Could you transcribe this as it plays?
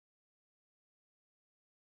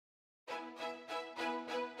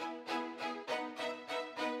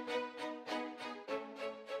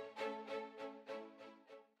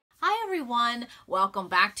everyone, welcome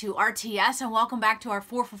back to RTS and welcome back to our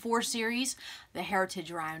 4for4 series, the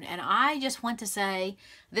Heritage Round. And I just want to say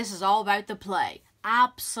this is all about the play.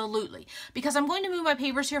 Absolutely. Because I'm going to move my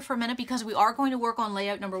papers here for a minute because we are going to work on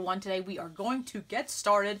layout number 1 today. We are going to get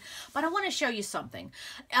started, but I want to show you something.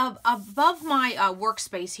 Above my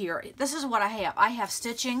workspace here, this is what I have. I have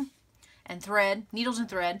stitching and thread, needles and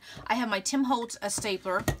thread. I have my Tim Holtz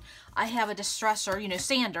stapler. I have a distressor,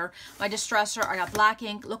 sander. My distressor, I got black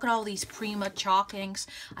ink. Look at all these Prima chalk inks.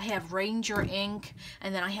 I have Ranger ink.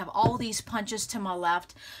 And then I have all these punches to my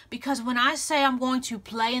left. Because when I say I'm going to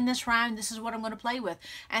play in this round, this is what I'm going to play with.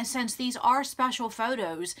 And since these are special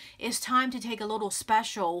photos, it's time to take a little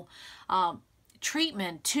special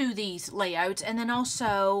treatment to these layouts. And then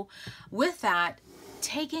also, with that,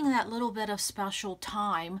 taking that little bit of special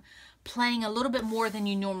time playing a little bit more than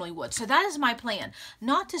you normally would. So that is my plan.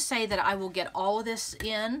 Not to say that I will get all of this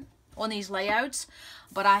in on these layouts,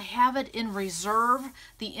 but I have it in reserve.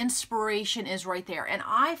 The inspiration is right there. And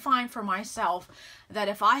I find for myself that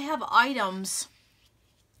if I have items,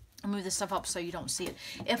 I'll move this stuff up so you don't see it.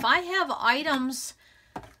 If I have items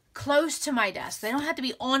close to my desk, they don't have to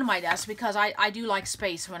be on my desk because I do like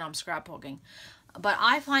space when I'm scrapbooking. But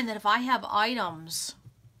I find that if I have items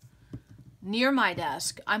near my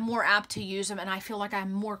desk, I'm more apt to use them and I feel like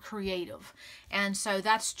I'm more creative. And so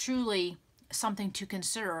that's truly something to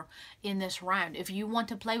consider in this round. If you want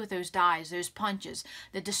to play with those dies, those punches,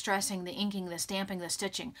 the distressing, the inking, the stamping, the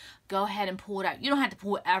stitching, go ahead and pull it out. You don't have to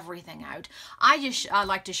pull everything out. I just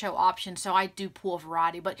like to show options, so I do pull a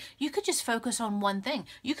variety, but you could just focus on one thing.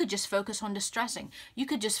 You could just focus on distressing. You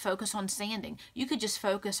could just focus on sanding. You could just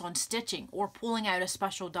focus on stitching or pulling out a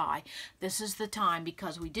special die. This is the time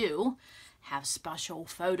because we do have special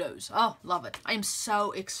photos. Oh, love it. I am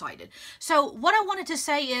so excited. So what I wanted to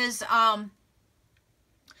say is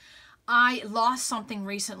I lost something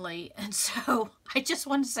recently, and so I just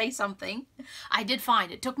want to say something. I did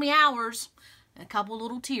find it. Took me hours. A couple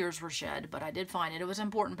little tears were shed, but I did find it. It was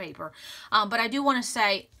important paper. But I do want to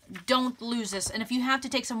say, don't lose this. And if you have to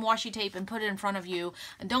take some washi tape and put it in front of you,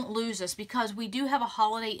 don't lose this, because we do have a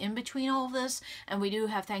holiday in between all of this, and we do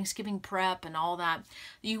have Thanksgiving prep and all that.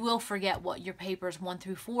 You will forget what your papers 1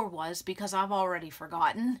 through 4 was, because I've already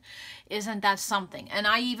forgotten. Isn't that something? And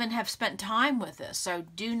I even have spent time with this, so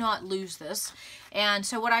do not lose this. And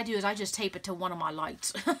so what I do is I just tape it to one of my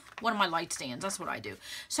lights, one of my light stands. That's what I do.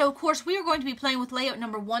 So of course we are going to be playing with layout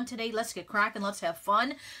number 1 today. Let's get cracking. Let's have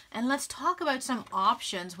fun, and let's talk about some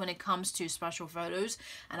options when it comes to special photos.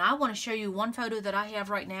 And I want to show you one photo that I have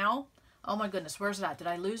right now. Oh my goodness, where's that? Did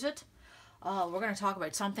I lose it? Oh, we're going to talk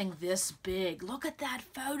about something this big. Look at that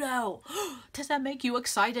photo. Does that make you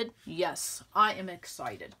excited? Yes, I am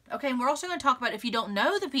excited. Okay, and we're also going to talk about if you don't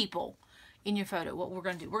know the people in your photo, what we're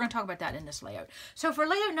going to do. We're going to talk about that in this layout. So for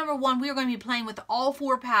layout number 1, we are going to be playing with all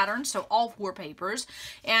 4 patterns, so all 4 papers.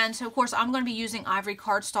 And so of course I'm going to be using ivory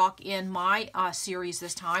cardstock in my series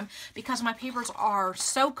this time, because my papers are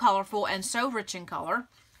so colorful and so rich in color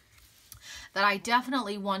that I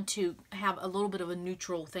definitely want to have a little bit of a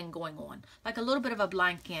neutral thing going on, like a little bit of a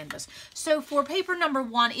blank canvas. So for paper number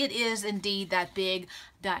 1, it is indeed that big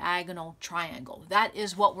diagonal triangle. That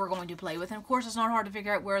is what we're going to play with. And of course, it's not hard to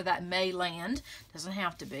figure out where that may land. Doesn't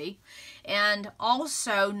have to be. And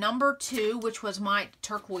also number 2, which was my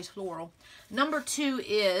turquoise floral. Number 2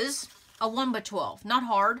 is a 1x12, not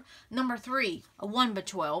hard. Number 3, a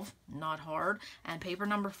 1x12, not hard. And paper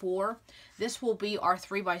number 4, this will be our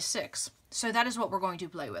 3x6. So that is what we're going to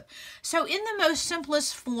play with. So in the most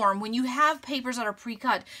simplest form, when you have papers that are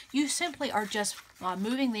pre-cut, you simply are just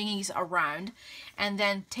moving these around and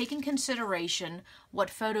then taking consideration what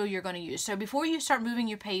photo you're going to use. So before you start moving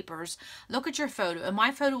your papers, look at your photo. And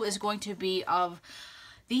my photo is going to be of,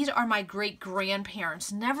 these are my great-grandparents.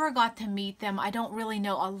 Never got to meet them. I don't really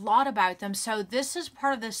know a lot about them. So this is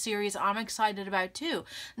part of the series I'm excited about too.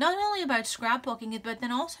 Not only about scrapbooking it, but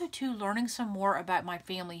then also too learning some more about my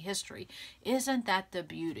family history. Isn't that the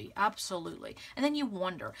beauty? Absolutely. And then you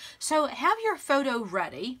wonder. So have your photo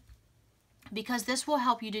ready, because this will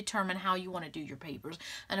help you determine how you want to do your papers.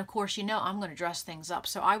 And of course, I'm going to dress things up.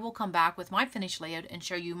 So I will come back with my finished layout and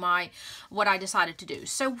show you what I decided to do.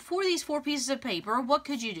 So for these 4 pieces of paper, what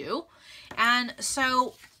could you do? And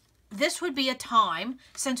so this would be a time,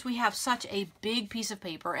 since we have such a big piece of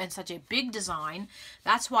paper and such a big design,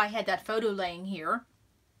 that's why I had that photo laying here.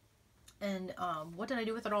 And what did I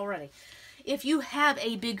do with it already? If you have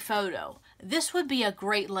a big photo, this would be a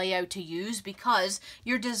great layout to use, because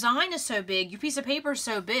your design is so big, your piece of paper is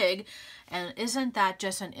so big, and isn't that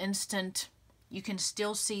just an instant you can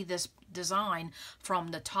still see this design from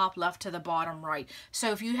the top left to the bottom right.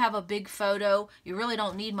 So if you have a big photo, you really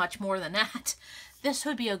don't need much more than that. This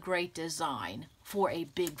would be a great design for a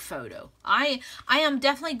big photo. I am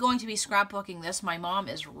definitely going to be scrapbooking this. My mom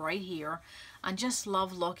is right here. I just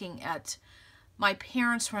love looking at my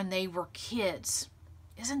parents when they were kids.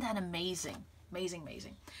 Isn't that amazing? Amazing,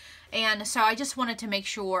 amazing. And so I just wanted to make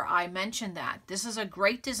sure I mentioned that. This is a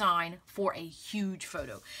great design for a huge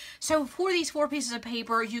photo. So for these 4 pieces of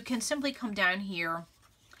paper, you can simply come down here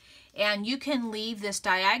and you can leave this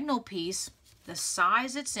diagonal piece the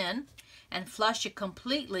size it's in and flush it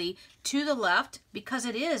completely to the left because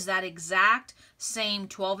it is that exact same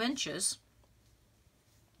 12 inches.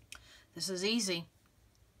 This is easy.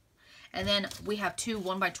 And then we have 2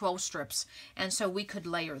 1x12 strips, and so we could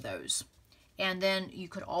layer those. And then you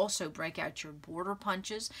could also break out your border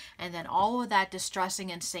punches, and then all of that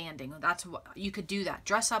distressing and sanding. That's what you could do. That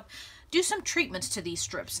dress up, do some treatments to these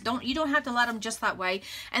strips. You don't have to let them just that way.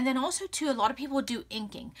 And then also too, a lot of people do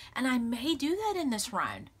inking, and I may do that in this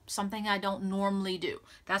round. Something I don't normally do.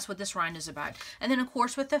 That's what this round is about. And then of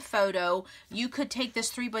course with the photo, you could take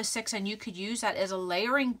this 3x6 and you could use that as a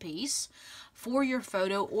layering piece for your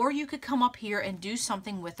photo, or you could come up here and do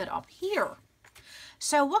something with it up here.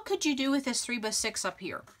 So what could you do with this 3x6 up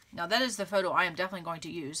here? Now that is the photo I am definitely going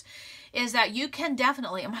to use. Is that you can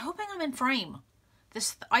definitely, I'm hoping I'm in frame.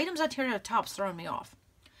 This items up here at the top's throwing me off.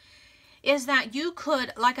 Is that you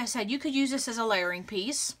could, like I said, you could use this as a layering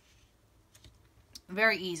piece.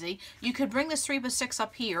 Very easy. You could bring this 3x6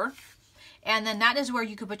 up here, and then that is where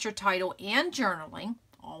you could put your title and journaling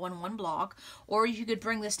all in one block. Or you could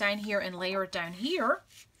bring this down here and layer it down here.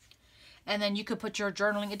 And then you could put your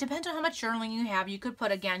journaling. It depends on how much journaling you have. You could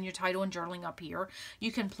put, again, your title and journaling up here.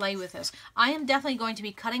 You can play with this. I am definitely going to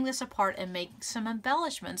be cutting this apart and make some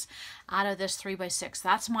embellishments out of this 3x6.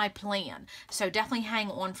 That's my plan. So definitely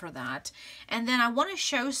hang on for that. And then I want to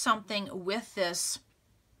show something with this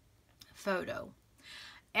photo.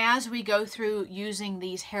 As we go through using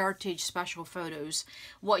these heritage special photos,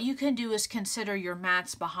 what you can do is consider your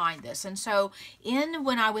mats behind this. And so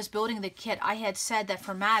when I was building the kit, I had said that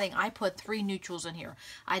for matting, I put 3 neutrals in here.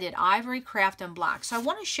 I did ivory, craft, and black. So I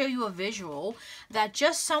want to show you a visual that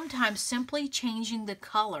just sometimes simply changing the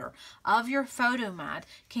color of your photo mat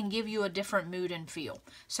can give you a different mood and feel.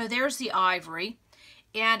 So there's the ivory.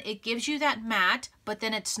 And it gives you that matte, but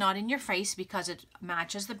then it's not in your face because it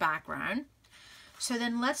matches the background. So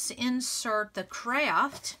then let's insert the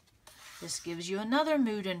craft. This gives you another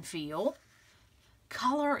mood and feel.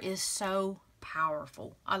 Color is so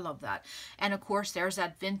powerful. I love that. And of course, there's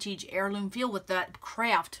that vintage heirloom feel with that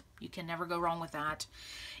craft. You can never go wrong with that.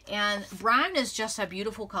 And brown is just a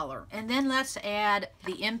beautiful color. And then let's add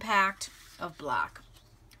the impact of black.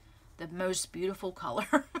 The most beautiful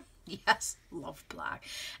color. Yes, love black.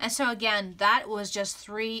 And so again, that was just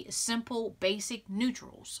 3 simple basic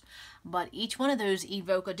neutrals. But each one of those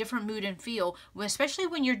evoke a different mood and feel, especially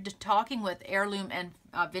when you're talking with heirloom and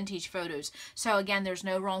vintage photos. So again, there's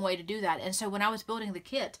no wrong way to do that. And so when I was building the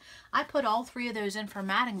kit, I put all 3 of those in for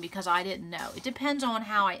matting because I didn't know. It depends on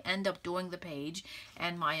how I end up doing the page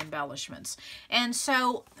and my embellishments. And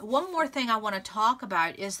so one more thing I want to talk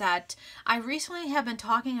about is that I recently have been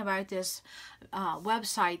talking about this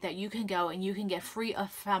website that you can go and you can get free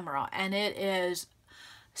ephemera, and it is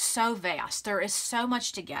so vast. There is so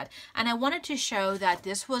much to get, and I wanted to show that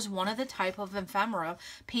this was one of the type of ephemera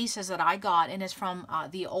pieces that I got, and it's from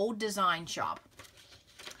the Old Design Shop,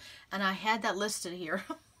 and I had that listed here.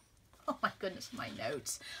 Oh my goodness, my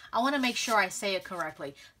notes. I want to make sure I say it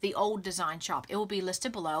correctly. The Old Design Shop. It will be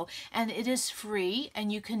listed below, and it is free,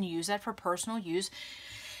 and you can use that for personal use.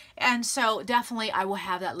 And so definitely I will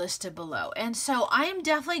have that listed below. And so I am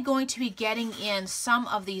definitely going to be getting in some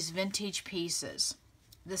of these vintage pieces.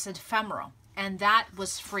 This ephemera. And that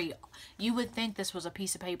was free. You would think this was a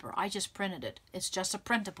piece of paper. I just printed it. It's just a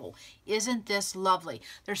printable. Isn't this lovely?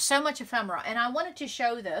 There's so much ephemera. And I wanted to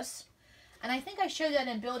show this. And I think I showed that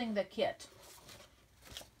in building the kit.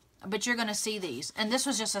 But you're going to see these. And this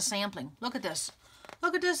was just a sampling. Look at this.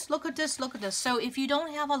 Look at this, look at this, look at this. So if you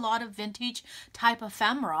don't have a lot of vintage type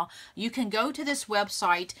ephemera, you can go to this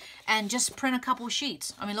website and just print a couple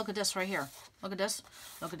sheets. I mean, look at this right here. Look at this,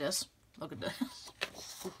 look at this, look at this.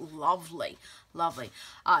 Lovely, lovely.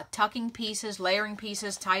 Tucking pieces, layering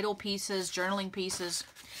pieces, title pieces, journaling pieces.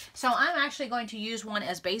 So I'm actually going to use one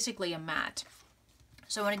as basically a mat.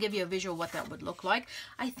 So I want to give you a visual of what that would look like.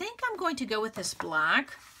 I think I'm going to go with this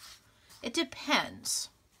black. It depends.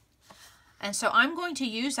 And so I'm going to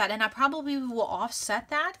use that, and I probably will offset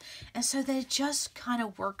that, and so that it just kind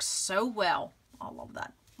of works so well. I love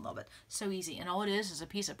that. love it. So easy. And all it is a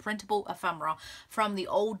piece of printable ephemera from the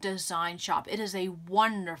old design shop. It is a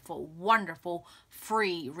wonderful, wonderful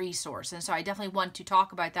free resource. And so I definitely want to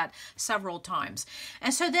talk about that several times.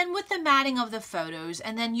 And so then with the matting of the photos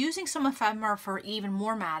and then using some ephemera for even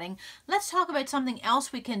more matting, let's talk about something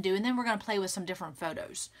else we can do. And then we're going to play with some different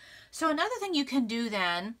photos. So another thing you can do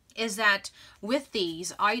then is that with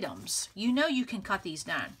these items, you know you can cut these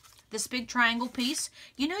down. This big triangle piece,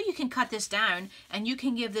 you know you can cut this down and you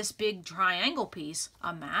can give this big triangle piece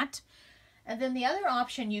a mat. And then the other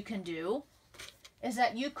option you can do is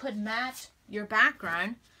that you could mat your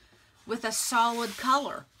background with a solid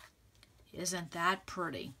color. Isn't that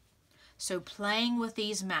pretty? So playing with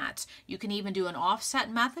these mats, you can even do an offset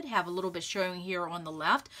method, have a little bit showing here on the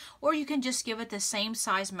left, or you can just give it the same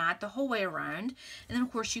size mat the whole way around. And then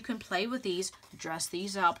of course you can play with these, dress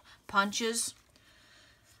these up, punches,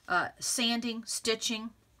 sanding, stitching.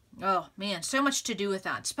 Oh man, so much to do with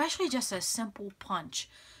that, especially just a simple punch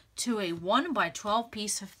to a 1x12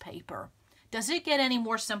 piece of paper. Does it get any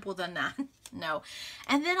more simple than that? No.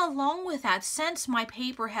 And then along with that, since my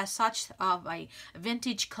paper has such of a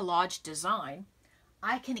vintage collage design,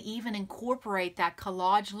 I can even incorporate that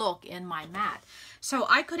collage look in my mat. So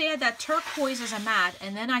I could add that turquoise as a mat,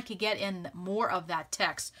 and then I could get in more of that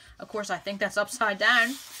text. Of course, I think that's upside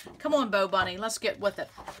down. Come on, Bo Bunny, let's get with it.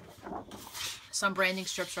 Some branding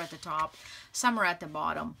strips are at the top, some are at the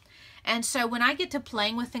bottom. And so when I get to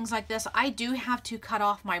playing with things like this, I do have to cut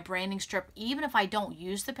off my branding strip. Even if I don't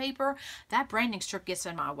use the paper, that branding strip gets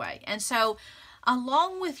in my way. And so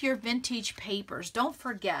along with your vintage papers, don't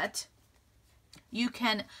forget, you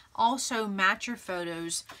can also mat your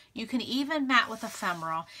photos. You can even mat with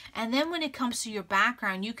ephemera. And then when it comes to your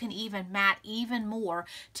background, you can even mat even more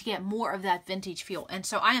to get more of that vintage feel. And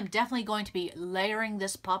so I am definitely going to be layering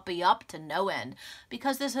this puppy up to no end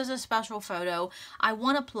because this is a special photo. I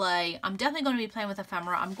want to play. I'm definitely going to be playing with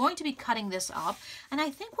ephemera. I'm going to be cutting this up. And I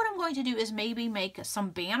think what I'm going to do is maybe make some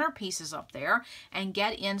banner pieces up there and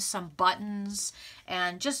get in some buttons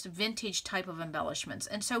and just vintage type of embellishments.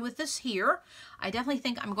 And so with this here, I definitely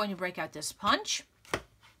think I'm going to break out this punch,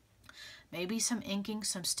 maybe some inking,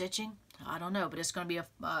 some stitching. I don't know, but it's going to be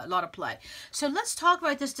a lot of play. So let's talk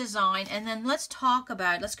about this design, and then let's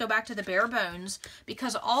go back to the bare bones,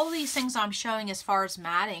 because all these things I'm showing as far as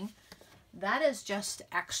matting, that is just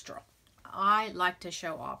extra. I like to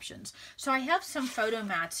show options. So I have some photo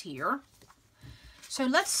mats here. So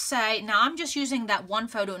let's say, now I'm just using that one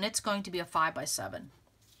photo, and it's going to be a 5x7.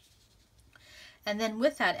 And then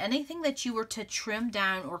with that, anything that you were to trim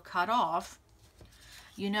down or cut off,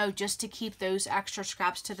 you know, just to keep those extra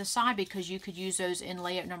scraps to the side, because you could use those in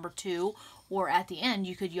layout number 2, or at the end,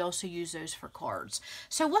 you could also use those for cards.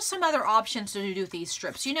 So what's some other options to do with these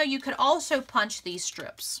strips? You know, you could also punch these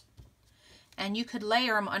strips, and you could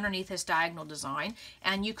layer them underneath this diagonal design,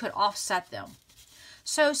 and you could offset them.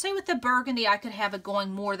 So say with the burgundy, I could have it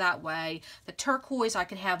going more that way. The turquoise, I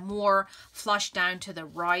could have more flush down to the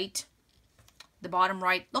right. The bottom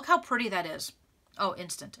right, look how pretty that is. Oh,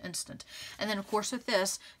 instant. And then of course with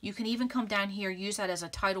this, you can even come down here, use that as a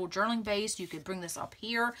title journaling base. You could bring this up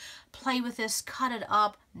here, play with this, cut it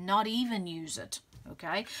up, not even use it.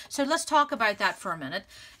 Okay, so let's talk about that for a minute.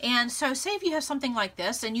 And so say if you have something like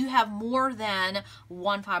this and you have more than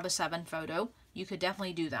one 5x7 photo, you could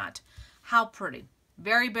definitely do that. How pretty.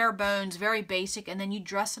 Very bare bones, very basic, and then you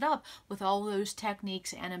dress it up with all those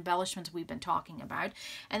techniques and embellishments we've been talking about.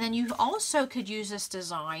 And then you also could use this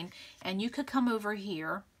design, and you could come over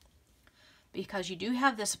here, because you do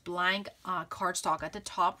have this blank cardstock at the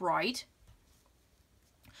top right.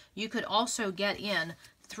 You could also get in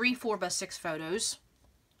 3 4x6 photos,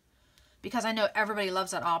 because I know everybody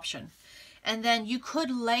loves that option. And then you could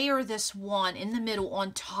layer this one in the middle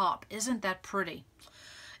on top. Isn't that pretty?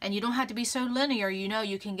 And you don't have to be so linear, you know,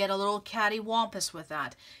 you can get a little cattywampus with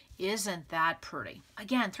that. Isn't that pretty?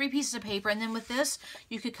 Again, 3 pieces of paper, and then with this,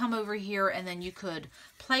 you could come over here and then you could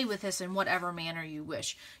play with this in whatever manner you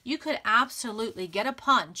wish. You could absolutely get a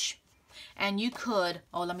punch, and you could,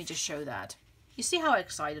 oh, let me just show that. You see how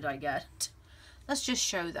excited I get? Let's just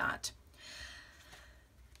show that.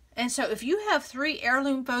 And so if you have 3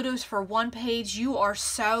 heirloom photos for 1 page, you are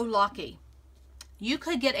so lucky. You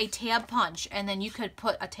could get a tab punch, and then you could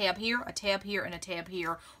put a tab here, a tab here, and a tab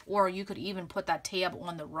here, or you could even put that tab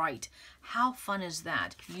on the right. How fun is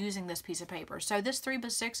that, using this piece of paper? So this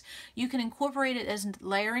 3x6, you can incorporate it as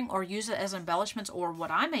layering or use it as embellishments, or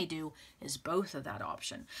what I may do is both of that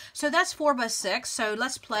option. So that's 4x6. So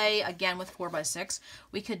let's play again with 4x6.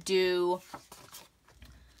 We could do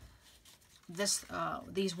this,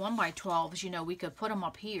 these 1x12s, you know, we could put them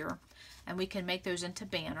up here, and we can make those into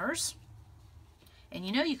banners. And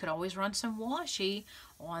you know, you could always run some washi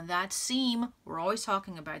on that seam. We're always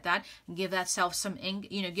talking about that. And give that self some ink,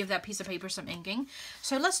 you know, give that piece of paper some inking.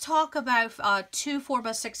 So let's talk about 2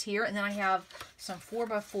 4x6 here, and then I have some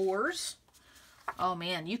 4x4s. Oh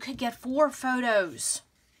man, you could get 4 photos.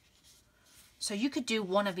 So you could do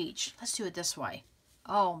one of each. Let's do it this way.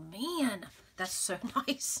 Oh man, that's so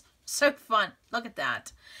nice. So fun. Look at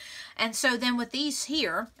that. And so then with these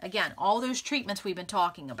here, again, all those treatments we've been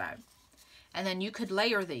talking about. And then you could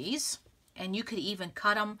layer these, and you could even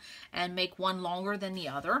cut them and make one longer than the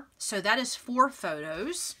other. So that is 4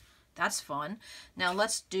 photos. That's fun. Now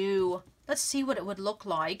let's see what it would look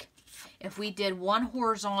like if we did 1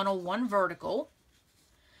 horizontal, 1 vertical.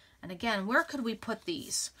 And again, where could we put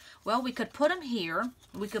these? Well, we could put them here.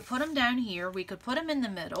 We could put them down here. We could put them in the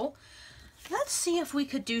middle. Let's see if we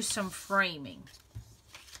could do some framing.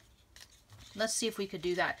 Let's see if we could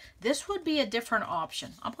do that. This would be a different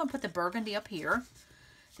option. I'm going to put the burgundy up here.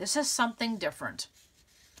 This is something different.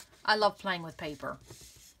 I love playing with paper.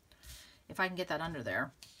 If I can get that under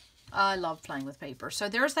there. I love playing with paper. So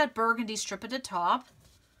there's that burgundy strip at the top.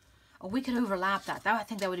 Oh, we could overlap that. I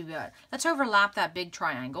think that would be good. Let's overlap that big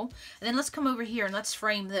triangle. And then let's come over here and let's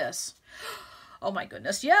frame this. Oh my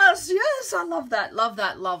goodness. Yes, yes. I love that. Love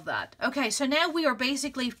that. Love that. Okay, so now we are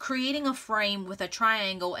basically creating a frame with a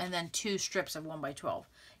triangle and then 2 strips of 1x12.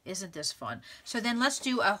 Isn't this fun? So then let's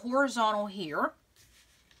do a horizontal here.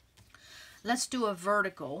 Let's do a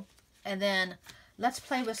vertical. And then let's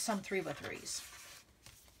play with some 3x3s.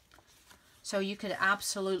 So you could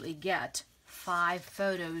absolutely get 5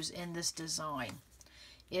 photos in this design.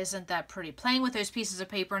 Isn't that pretty? Playing with those pieces of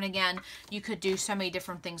paper, and again, you could do so many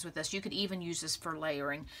different things with this. You could even use this for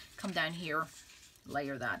layering. Come down here,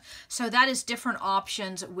 layer that. So that is different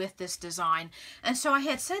options with this design. And so I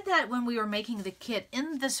had said that when we were making the kit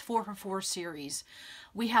in this 4x4 series,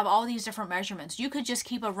 we have all these different measurements. You could just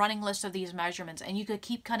keep a running list of these measurements, and you could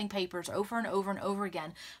keep cutting papers over and over and over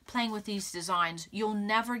again, playing with these designs. You'll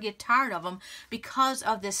never get tired of them because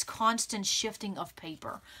of this constant shifting of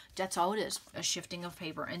paper. That's all it is, a shifting of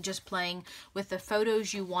paper, and just playing with the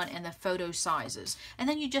photos you want and the photo sizes. And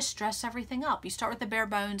then you just dress everything up. You start with the bare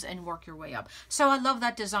bones and work your way up. So I love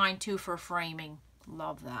that design too for framing.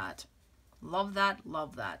 Love that. Love that.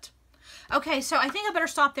 Love that. Okay, so I think I better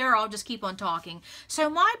stop there. I'll just keep on talking. So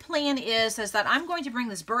my plan is that I'm going to bring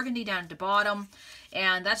this burgundy down to the bottom,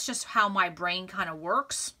 and that's just how my brain kind of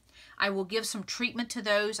works. I will give some treatment to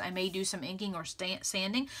those. I may do some inking or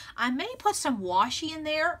sanding. I may put some washi in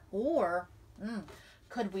there, or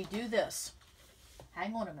could we do this?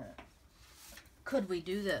 Hang on a minute. Could we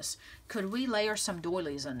do this? Could we layer some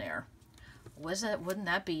doilies in there? Wouldn't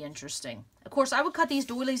that be interesting? Of course, I would cut these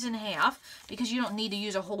doilies in half because you don't need to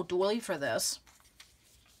use a whole doily for this.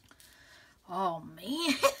 Oh,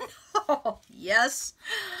 man. Oh, yes.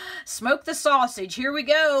 Smoke the sausage. Here we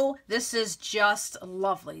go. This is just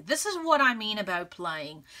lovely. This is what I mean about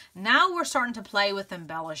playing. Now we're starting to play with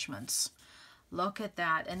embellishments. Look at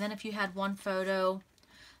that. And then if you had 1 photo,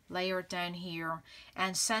 layer it down here.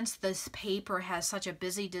 And since this paper has such a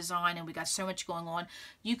busy design and we got so much going on,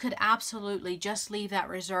 you could absolutely just leave that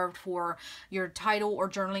reserved for your title or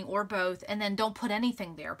journaling or both, and then don't put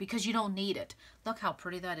anything there because you don't need it. Look how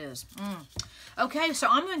pretty that is. Okay, so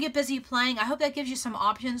I'm going to get busy playing. I hope that gives you some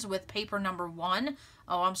options with paper number 1.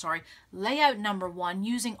 Oh, I'm sorry. Layout number 1,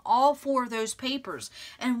 using all 4 of those papers.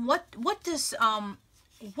 And what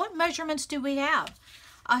measurements do we have?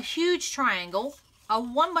 A huge triangle, a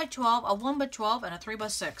 1x12, a 1x12, and a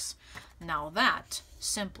 3x6. Now that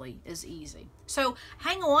simply is easy. So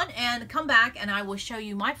hang on and come back and I will show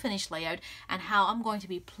you my finished layout and how I'm going to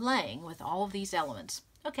be playing with all of these elements.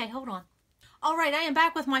 Okay, hold on. All right, I am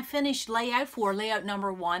back with my finished layout for layout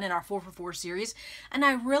number 1 in our 4x4 series, and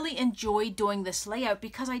I really enjoyed doing this layout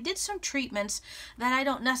because I did some treatments that I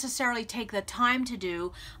don't necessarily take the time to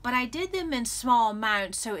do, but I did them in small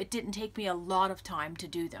amounts, so it didn't take me a lot of time to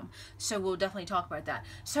do them. So we'll definitely talk about that.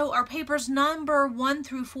 So our papers number 1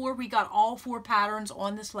 through 4, we got all 4 patterns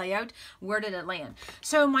on this layout. Where did it land?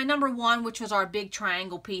 So my number 1, which was our big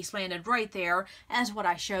triangle piece, landed right there as what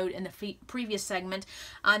I showed in the previous segment.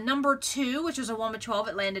 Number 2, which was a 1x12,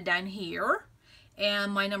 it landed down here.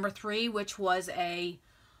 And my number 3, which was a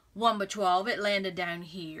 1x12, it landed down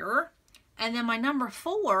here. And then my number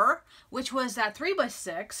 4, which was that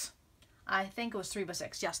 3x6, I think it was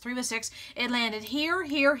 3x6. Yes, 3x6. It landed here,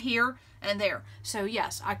 here, here, and there. So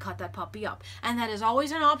yes, I cut that puppy up. And that is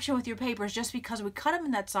always an option with your papers. Just because we cut them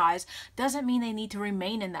in that size doesn't mean they need to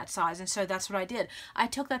remain in that size. And so that's what I did. I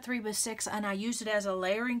took that 3x6 and I used it as a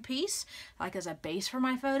layering piece, like as a base for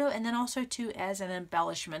my photo, and then also too as an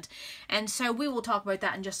embellishment. And so we will talk about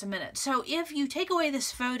that in just a minute. So if you take away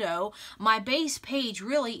this photo, my base page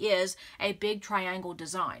really is a big triangle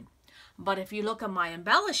design. But if you look at my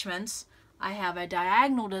embellishments, I have a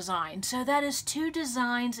diagonal design. So that is two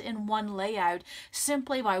designs in one layout,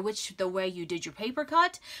 simply by which the way you did your paper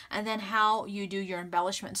cut and then how you do your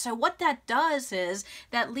embellishment. So what that does is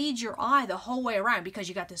that leads your eye the whole way around, because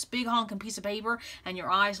you got this big honking piece of paper and your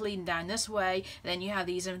eye's leading down this way. Then you have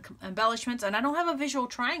these embellishments, and I don't have a visual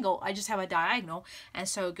triangle, I just have a diagonal, and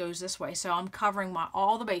so it goes this way. So I'm covering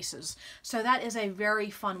all the bases. So that is a very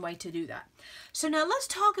fun way to do that. So now let's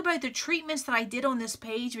talk about the treatments that I did on this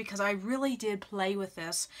page, because I really did play with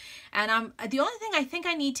this. And the only thing I think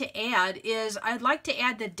I need to add is I'd like to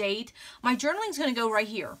add the date. My journaling is going to go right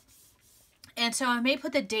here. And so I may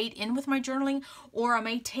put the date in with my journaling, or I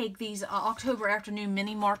may take these October afternoon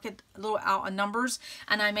mini market little numbers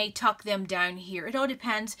and I may tuck them down here. It all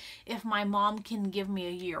depends if my mom can give me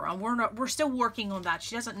a year. We're still working on that.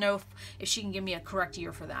 She doesn't know if she can give me a correct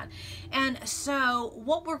year for that. And so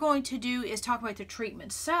what we're going to do is talk about the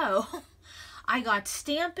treatment. So I got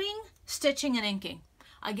stamping, stitching, and inking.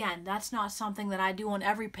 Again, that's not something that I do on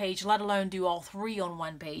every page, let alone do all three on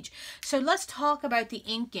one page. So let's talk about the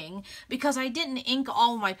inking, because I didn't ink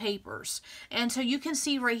all my papers. And so you can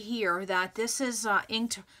see right here that this is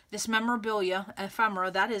inked, this memorabilia,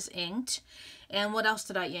 ephemera, that is inked. And what else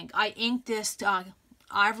did I ink? I inked this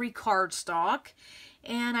ivory cardstock,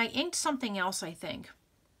 and I inked something else, I think.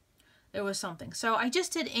 There was something. So I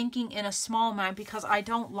just did inking in a small amount because I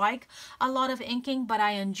don't like a lot of inking, but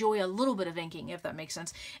I enjoy a little bit of inking, if that makes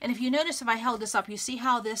sense. And if you notice, if I held this up, you see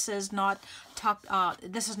how this is not tucked,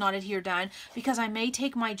 this is not adhered down, because I may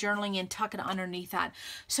take my journaling and tuck it underneath that.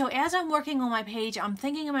 So as I'm working on my page, I'm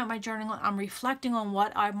thinking about my journaling, I'm reflecting on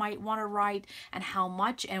what I might want to write and how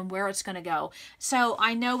much and where it's going to go. So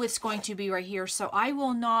I know it's going to be right here, so I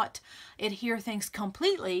will not adhere things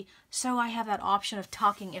completely, so I have that option of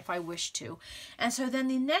tucking if I wish to. And so then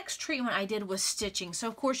the next treatment I did was stitching. So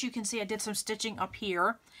of course you can see I did some stitching up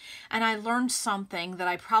here, and I learned something that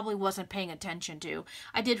I probably wasn't paying attention to.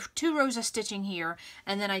 I did 2 rows of stitching here,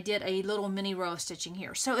 and then I did a little mini row of stitching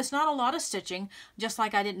here. So it's not a lot of stitching, just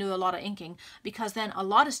like I didn't do a lot of inking, because then a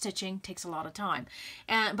lot of stitching takes a lot of time.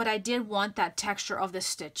 But I did want that texture of the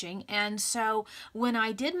stitching, and so when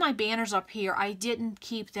I did my banners up here, I didn't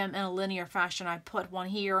keep them in a linear fashion. I put one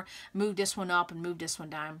here, moved this one up, and moved this one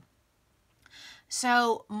down.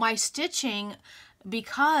 So my stitching,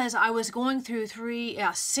 because I was going through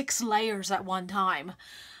 6 layers at one time,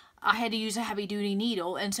 I had to use a heavy-duty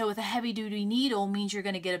needle, and so with a heavy-duty needle means you're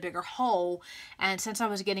going to get a bigger hole, and since I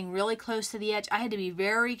was getting really close to the edge, I had to be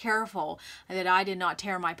very careful that I did not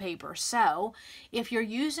tear my paper. So if you're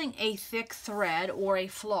using a thick thread or a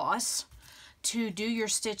floss to do your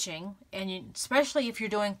stitching, and especially if you're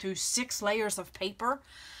doing through 6 layers of paper,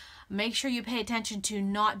 make sure you pay attention to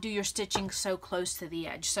not do your stitching so close to the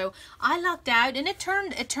edge. So I lucked out, and it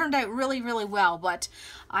turned out really, really well, but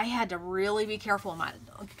I had to really be careful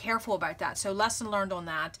about that. So lesson learned on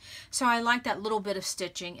that. So I like that little bit of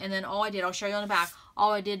stitching, and then all I did, I'll show you on the back,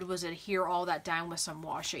 all I did was adhere all that down with some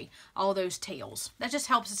washi, all those tails. That just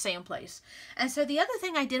helps it stay in place. And so the other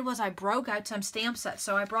thing I did was I broke out some stamp sets.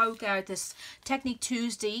 So I broke out this Technique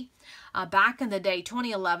Tuesday, back in the day,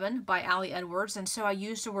 2011, by Ali Edwards, and so I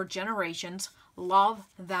used the word generations. Love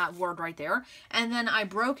that word right there. And then I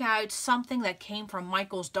broke out something that came from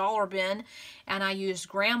Michael's Dollar Bin, and I used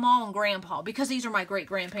Grandma and Grandpa because these are my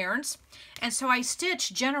great-grandparents. And so I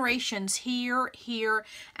stitched generations here, here,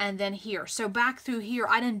 and then here. So back through here,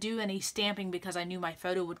 I didn't do any stamping because I knew my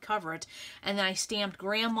photo would cover it. And then I stamped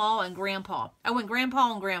Grandma and Grandpa. I went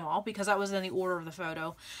Grandpa and Grandma because that was in the order of the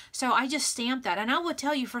photo. So I just stamped that. And I would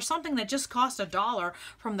tell you, for something that just cost $1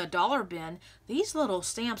 from the Dollar Bin, these little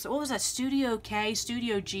stamps, what was that, Studio K,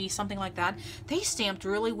 Studio G, something like that, they stamped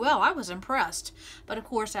really well. I was impressed. But of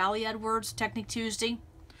course, Ali Edwards, Technique Tuesday,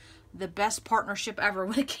 the best partnership ever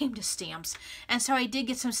when it came to stamps. And so I did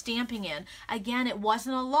get some stamping in. Again, it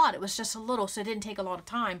wasn't a lot. It was just a little, so it didn't take a lot of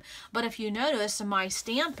time. But if you notice, my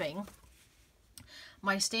stamping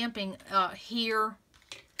here,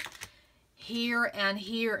 here, and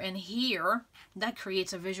here, and here, that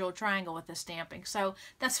creates a visual triangle with the stamping. So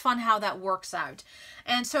that's fun how that works out.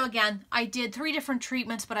 And so again, I did 3 different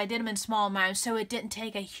treatments, but I did them in small amounts, so it didn't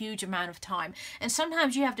take a huge amount of time. And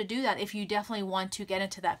sometimes you have to do that if you definitely want to get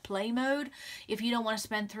into that play mode. If you don't want to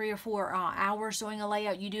spend 3 or 4 hours doing a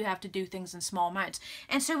layout, you do have to do things in small amounts.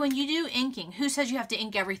 And so when you do inking, who says you have to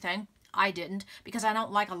ink everything? I didn't, because I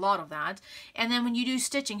don't like a lot of that. And then when you do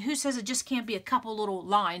stitching, who says it just can't be a couple little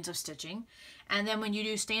lines of stitching? And then when you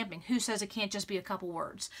do stamping, who says it can't just be a couple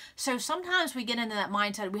words? So sometimes we get into that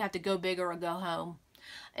mindset we have to go big or go home.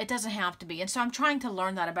 It doesn't have to be. And so I'm trying to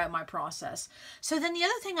learn that about my process. So then the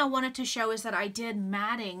other thing I wanted to show is that I did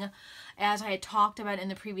matting, as I had talked about in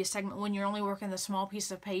the previous segment, when you're only working the small piece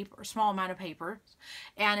of paper, small amount of paper.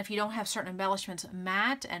 And if you don't have certain embellishments,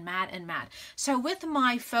 matte and matte and matte. So with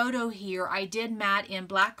my photo here, I did matte in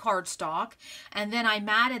black cardstock, and then I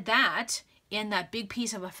matted that in that big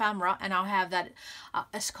piece of ephemera, and I'll have that,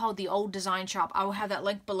 it's called the Old Design Shop. I will have that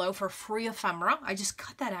link below for free ephemera. I just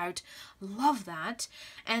cut that out. Love that.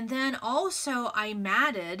 And then also I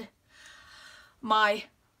matted my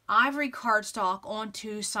ivory cardstock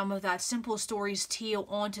onto some of that Simple Stories teal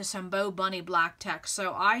onto some Bo Bunny black text.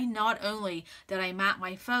 So I not only did I matte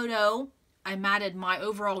my photo, I matted my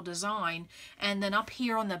overall design, and then up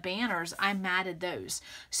here on the banners, I matted those.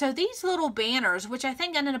 So these little banners, which I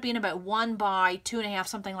think ended up being about 1 by 2.5,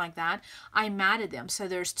 something like that, I matted them. So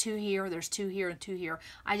there's 2 here, there's 2 here, and 2 here.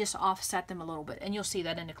 I just offset them a little bit, and you'll see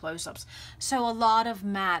that in the close-ups. So a lot of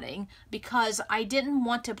matting, because I didn't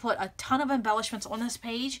want to put a ton of embellishments on this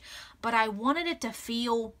page, but I wanted it to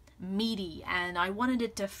feel meaty, and I wanted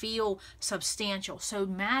it to feel substantial. So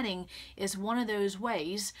matting is one of those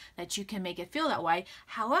ways that you can make it feel that way.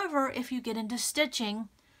 However, if you get into stitching,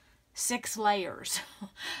 6 layers,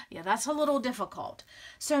 yeah, that's a little difficult.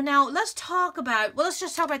 So now let's talk about, well, let's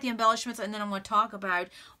just talk about the embellishments, and then I'm going to talk about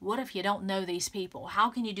what if you don't know these people?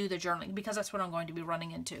 How can you do the journaling? Because that's what I'm going to be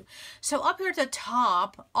running into. So up here at the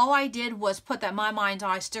top, all I did was put that My Mind's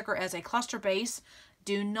Eye sticker as a cluster base.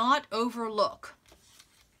 Do not overlook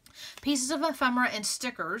pieces of ephemera and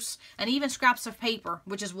stickers, and even scraps of paper,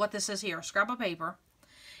 which is what this is here, scrap of paper,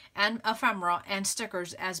 and ephemera and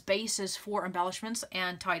stickers as bases for embellishments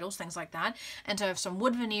and titles, things like that. And so I have some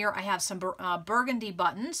wood veneer, I have some burgundy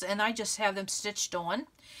buttons, and I just have them stitched on.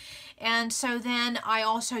 And so then I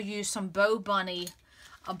also use some Bo Bunny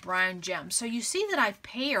brown gems. So you see that I've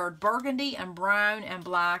paired burgundy and brown and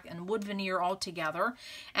black and wood veneer all together.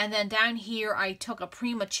 And then down here I took a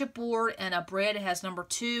Prima chipboard and a bread. It has number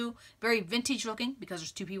 2, very vintage looking because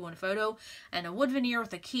there's 2 people in the photo, and a wood veneer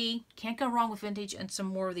with a key. Can't go wrong with vintage, and some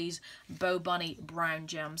more of these Bo Bunny brown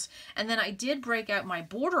gems. And then I did break out my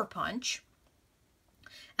border punch,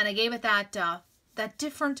 and I gave it that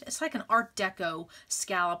different, it's like an Art Deco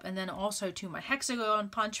scallop, and then also to my hexagon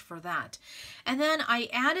punch for that. And then I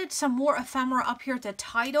added some more ephemera up here at the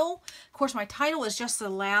title. Of course, my title is just the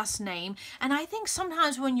last name, and I think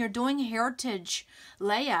sometimes when you're doing heritage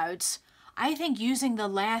layouts, I think using the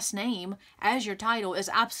last name as your title is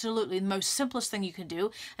absolutely the most simplest thing you can do.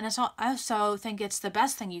 And I also think it's the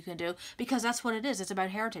best thing you can do, because that's what it is. It's about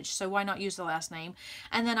heritage. So why not use the last name?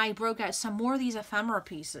 And then I broke out some more of these ephemera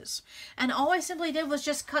pieces. And all I simply did was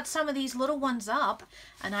just cut some of these little ones up,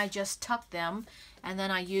 and I just tucked them. And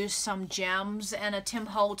then I used some gems and a Tim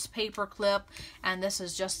Holtz paper clip. And this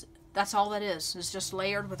is just, that's all it is. It's just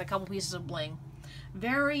layered with a couple pieces of bling.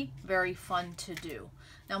 Very, very fun to do.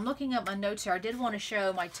 Now I'm looking at my notes here. I did want to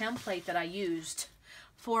show my template that I used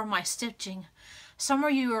for my stitching. Some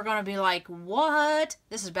of you are going to be like, what?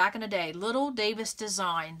 This is back in the day. Little Davis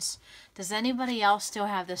Designs. Does anybody else still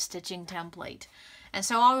have this stitching template? And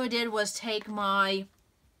so all I did was take my,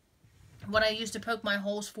 what I used to poke my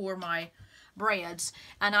holes for my breads,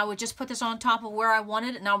 and I would just put this on top of where I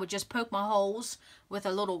wanted it, and I would just poke my holes with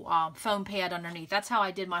a little foam pad underneath. That's how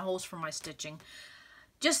I did my holes for my stitching.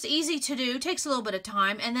 Just easy to do, takes a little bit of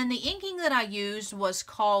time. And then the inking that I used was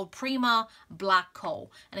called Prima Black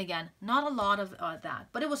Coal. And again, not a lot of that,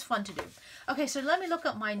 but it was fun to do. Okay, so let me look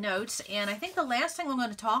up my notes. And I think the last thing I'm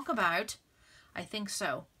going to talk about, I think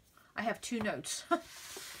so, I have 2 notes.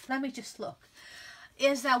 Let me just look.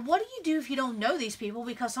 Is that what do you do if you don't know these people?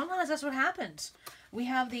 Because sometimes that's what happens. We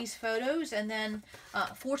have these photos, and then,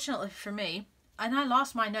 fortunately for me, and I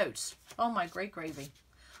lost my notes. Oh, my great gravy.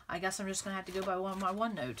 I guess I'm just going to have to go by my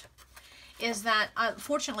OneNote. Is that,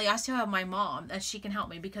 fortunately, I still have my mom, and she can help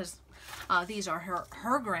me because these are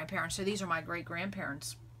her grandparents, so these are my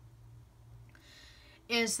great-grandparents.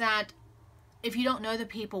 Is that if you don't know the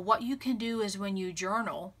people, what you can do is when you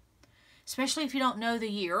journal, especially if you don't know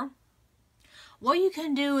the year, what you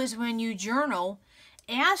can do is when you journal,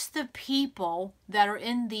 ask the people that are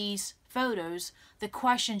in these photos the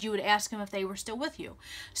questions you would ask them if they were still with you.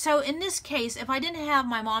 So in this case, if I didn't have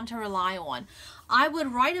my mom to rely on, I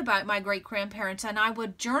would write about my great-grandparents and I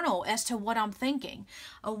would journal as to what I'm thinking.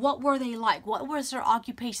 What were they like? What was their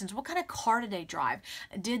occupations? What kind of car did they drive?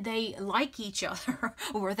 Did they like each other?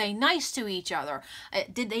 Were they nice to each other?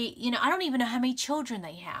 Did they, I don't even know how many children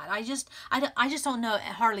they had. I just don't know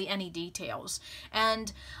hardly any details.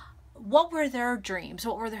 And what were their dreams?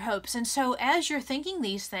 What were their hopes? And so as you're thinking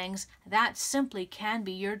these things, that simply can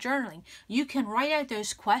be your journaling. You can write out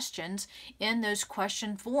those questions in those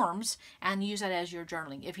question forms and use that as your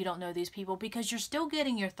journaling if you don't know these people, because you're still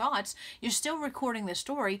getting your thoughts. You're still recording the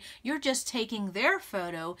story. You're just taking their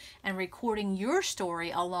photo and recording your story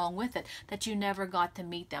along with it, that you never got to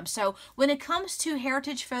meet them. So when it comes to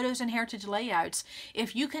heritage photos and heritage layouts,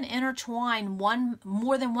 if you can intertwine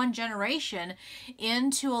more than one generation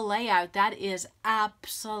into a layout, that is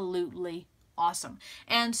absolutely awesome.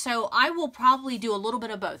 And so I will probably do a little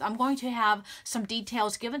bit of both. I'm going to have some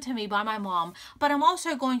details given to me by my mom, but I'm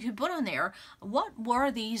also going to put on there, what were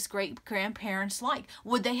these great-grandparents like?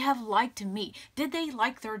 Would they have liked me? Did they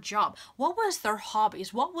like their job? What was their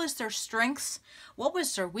hobbies? What was their strengths? What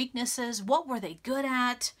was their weaknesses? What were they good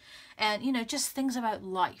at? And, just things about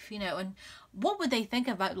life, and what would they think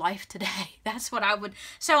about life today? That's what I would.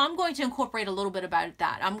 So I'm going to incorporate a little bit about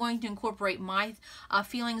that. I'm going to incorporate my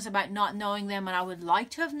feelings about not knowing them, and I would like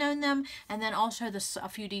to have known them, and then also a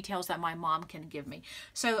few details that my mom can give me.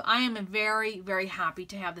 So I am very, very happy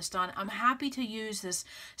to have this done. I'm happy to use this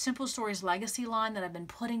Simple Stories Legacy line that I've been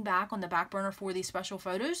putting back on the back burner for these special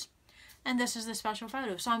photos. And this is the special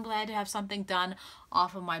photo. So I'm glad to have something done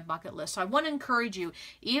off of my bucket list. So I want to encourage you,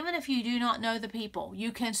 even if you do not know the people,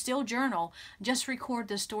 you can still journal. Just record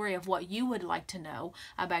the story of what you would like to know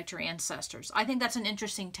about your ancestors. I think that's an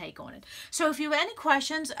interesting take on it. So if you have any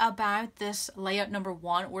questions about this layout number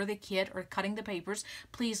 1 or the kit or cutting the papers,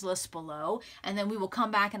 please list below. And then we will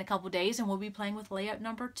come back in a couple days and we'll be playing with layout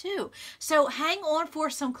number 2. So hang on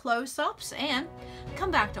for some close-ups and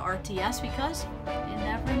come back to RTS, because you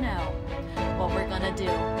never know what we're gonna do.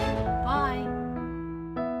 Bye.